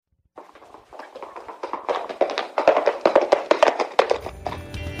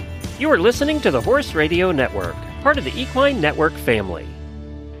You are listening to the Horse Radio Network, part of the Equine Network family.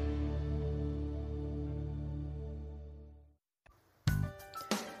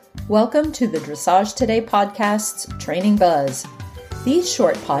 Welcome to the Dressage Today podcast's Training Buzz. These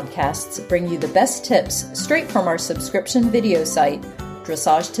short podcasts bring you the best tips straight from our subscription video site,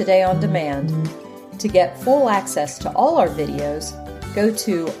 Dressage Today On Demand. To get full access to all our videos, go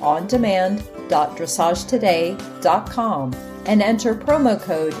to ondemand.dressagetoday.com and enter promo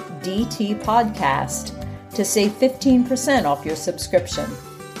code DTPodcast to save 15% off your subscription.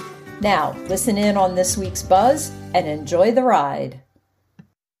 Now, listen in on this week's buzz and enjoy the ride.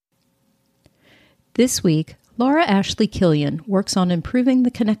 This week, Laura Ashley Killian works on improving the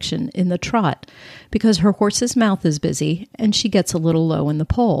connection in the trot because her horse's mouth is busy and she gets a little low in the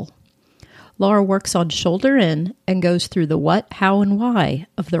pole. Laura works on shoulder in and goes through the what, how, and why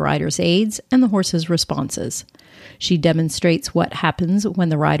of the rider's aids and the horse's responses. She demonstrates what happens when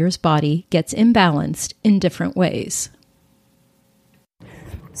the rider's body gets imbalanced in different ways.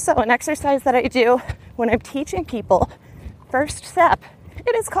 So an exercise that I do when I'm teaching people, first step,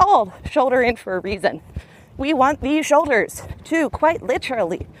 it is called shoulder in for a reason. We want these shoulders to quite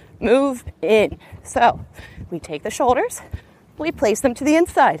literally move in. So we take the shoulders, we place them to the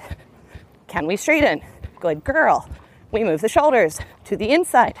inside. Can we straighten? Good girl. We move the shoulders to the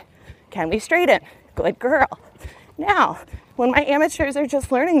inside. Can we straighten? Good girl. Now, when my amateurs are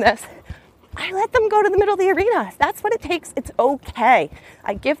just learning this, I let them go to the middle of the arena. If that's what it takes, it's okay.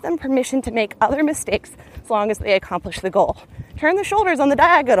 I give them permission to make other mistakes as long as they accomplish the goal. Turn the shoulders on the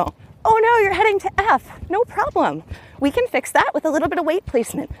diagonal. Oh no, you're heading to F. No problem. We can fix that with a little bit of weight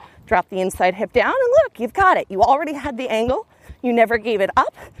placement. Drop the inside hip down and look, you've got it. You already had the angle. You never gave it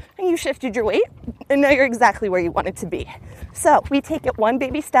up, and you shifted your weight, and now you're exactly where you wanted to be. So we take it one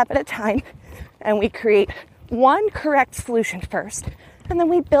baby step at a time, and we create one correct solution first, and then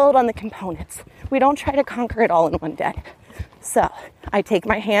we build on the components. We don't try to conquer it all in one day. So I take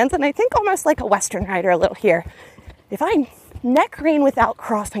my hands, and I think almost like a Western rider a little here. If I neck rein without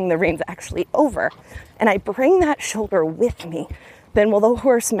crossing the reins actually over, and I bring that shoulder with me, then will the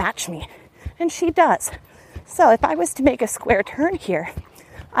horse match me? And she does. So if I was to make a square turn here,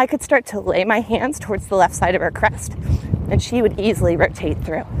 I could start to lay my hands towards the left side of her crest, and she would easily rotate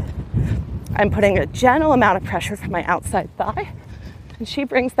through. I'm putting a gentle amount of pressure from my outside thigh, and she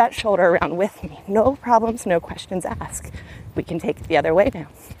brings that shoulder around with me. No problems, no questions asked. We can take it the other way now.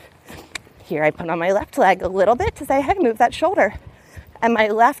 Here I put on my left leg a little bit to say, hey, move that shoulder. And my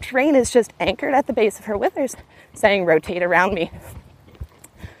left rein is just anchored at the base of her withers, saying, rotate around me.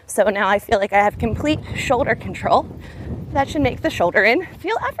 So now I feel like I have complete shoulder control. That should make the shoulder in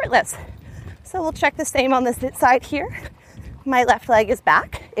feel effortless. So we'll check the same on this side here. My left leg is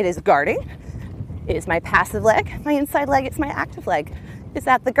back. It is guarding. It is my passive leg. My inside leg is my active leg. Is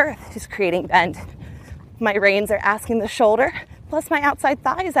at the girth, is creating bend. My reins are asking the shoulder, plus my outside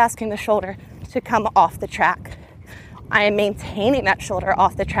thigh is asking the shoulder to come off the track. I am maintaining that shoulder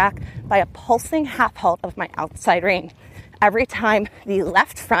off the track by a pulsing half halt of my outside rein. Every time the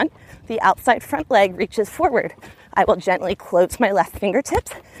left front, the outside front leg reaches forward, I will gently close my left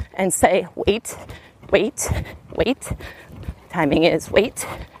fingertips and say, wait, wait, wait. Timing is wait,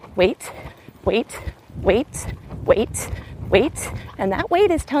 wait, wait, wait, wait, wait. And that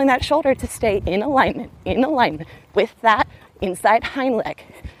wait is telling that shoulder to stay in alignment with that inside hind leg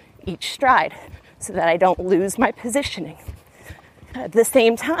each stride so that I don't lose my positioning. At the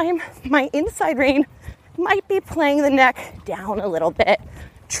same time, my inside rein might be playing the neck down a little bit,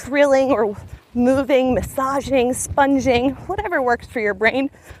 trilling or moving, massaging, sponging, whatever works for your brain,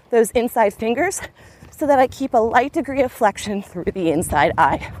 those inside fingers, so that I keep a light degree of flexion through the inside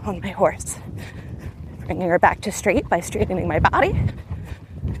eye on my horse. Bringing her back to straight by straightening my body.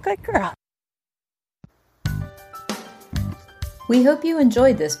 Good girl. We hope you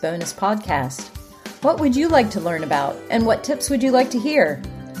enjoyed this bonus podcast. What would you like to learn about, and what tips would you like to hear?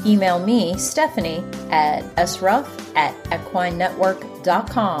 Email me, Stephanie, at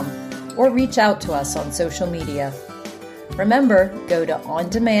sruff@equinenetwork.com or reach out to us on social media. Remember, go to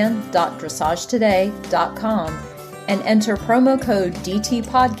ondemand.dressagetoday.com and enter promo code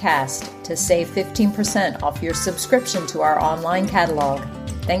DTPodcast to save 15% off your subscription to our online catalog.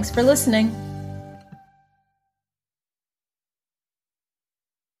 Thanks for listening.